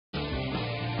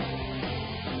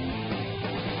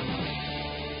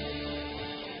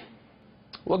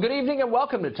Well, good evening and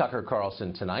welcome to Tucker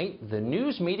Carlson tonight. The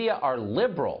news media are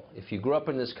liberal. If you grew up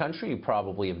in this country, you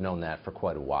probably have known that for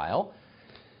quite a while.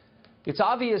 It's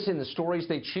obvious in the stories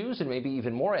they choose and maybe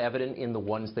even more evident in the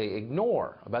ones they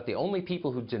ignore. About the only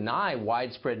people who deny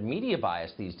widespread media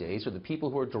bias these days are the people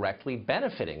who are directly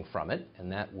benefiting from it,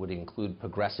 and that would include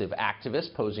progressive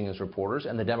activists posing as reporters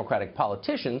and the Democratic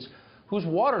politicians whose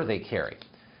water they carry.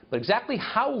 But exactly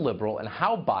how liberal and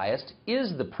how biased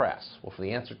is the press? Well, for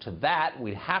the answer to that,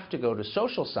 we'd have to go to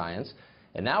social science.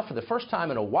 And now, for the first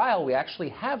time in a while, we actually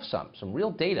have some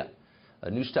real data. A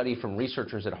new study from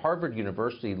researchers at Harvard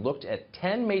University looked at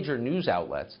 10 major news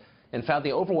outlets and found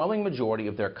the overwhelming majority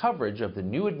of their coverage of the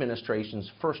new administration's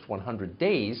first 100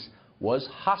 days was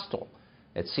hostile.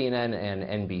 At CNN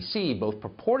and NBC, both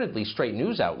purportedly straight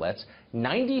news outlets,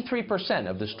 93%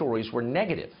 of the stories were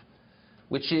negative,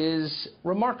 which is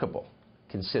remarkable,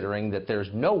 considering that there's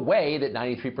no way that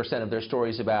 93% of their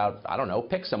stories about, I don't know,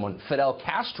 pick someone, Fidel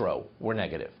Castro, were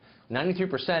negative.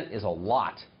 93% is a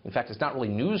lot. In fact, it's not really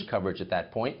news coverage at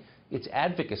that point, it's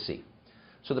advocacy.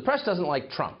 So the press doesn't like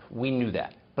Trump. We knew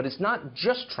that. But it's not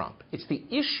just Trump. It's the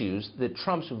issues that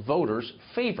Trump's voters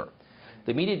favor.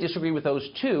 The media disagree with those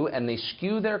too, and they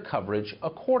skew their coverage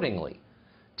accordingly.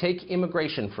 Take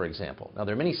immigration, for example. Now,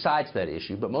 there are many sides to that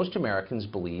issue, but most Americans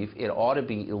believe it ought to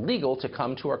be illegal to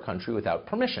come to our country without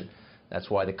permission. That's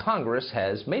why the Congress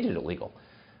has made it illegal.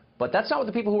 But that's not what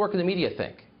the people who work in the media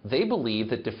think. They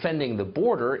believe that defending the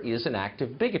border is an act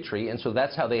of bigotry, and so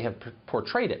that's how they have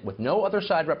portrayed it, with no other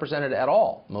side represented at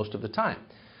all most of the time.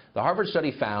 The Harvard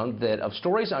study found that of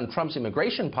stories on Trump's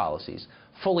immigration policies,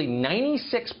 fully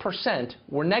 96%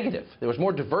 were negative. There was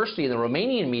more diversity in the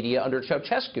Romanian media under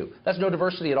Ceausescu. That's no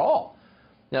diversity at all.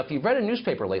 Now, if you've read a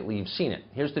newspaper lately, you've seen it.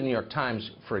 Here's the New York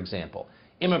Times, for example.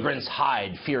 Immigrants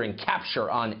hide, fearing capture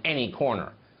on any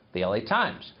corner. The LA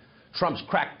Times. Trump's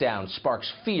crackdown sparks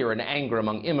fear and anger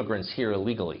among immigrants here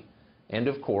illegally. And,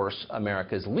 of course,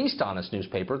 America's least honest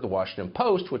newspaper, The Washington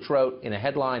Post, which wrote in a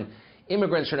headline,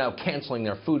 "Immigrants are now canceling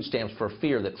their food stamps for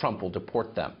fear that Trump will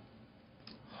deport them."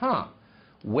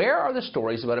 Where are the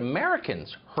stories about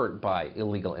Americans hurt by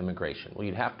illegal immigration? Well,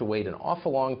 you'd have to wait an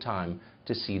awful long time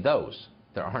to see those.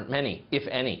 There aren't many, if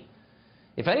any.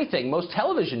 If anything, most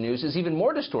television news is even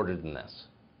more distorted than this.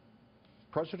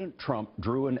 President Trump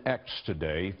drew an X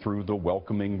today through the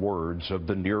welcoming words of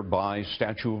the nearby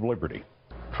Statue of Liberty.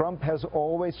 Trump has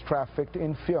always trafficked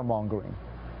in fear-mongering.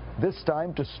 This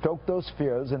time, to stoke those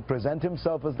fears and present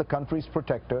himself as the country's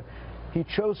protector, he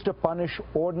chose to punish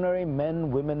ordinary men,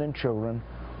 women, and children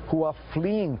who are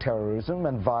fleeing terrorism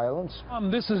and violence.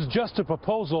 This is just a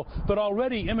proposal, but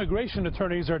already immigration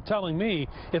attorneys are telling me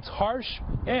it's harsh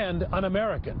and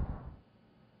un-American.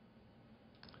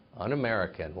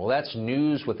 Un-American. Well, that's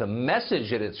news with a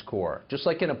message at its core, just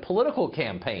like in a political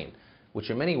campaign, which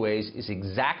in many ways is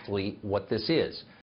exactly what this is.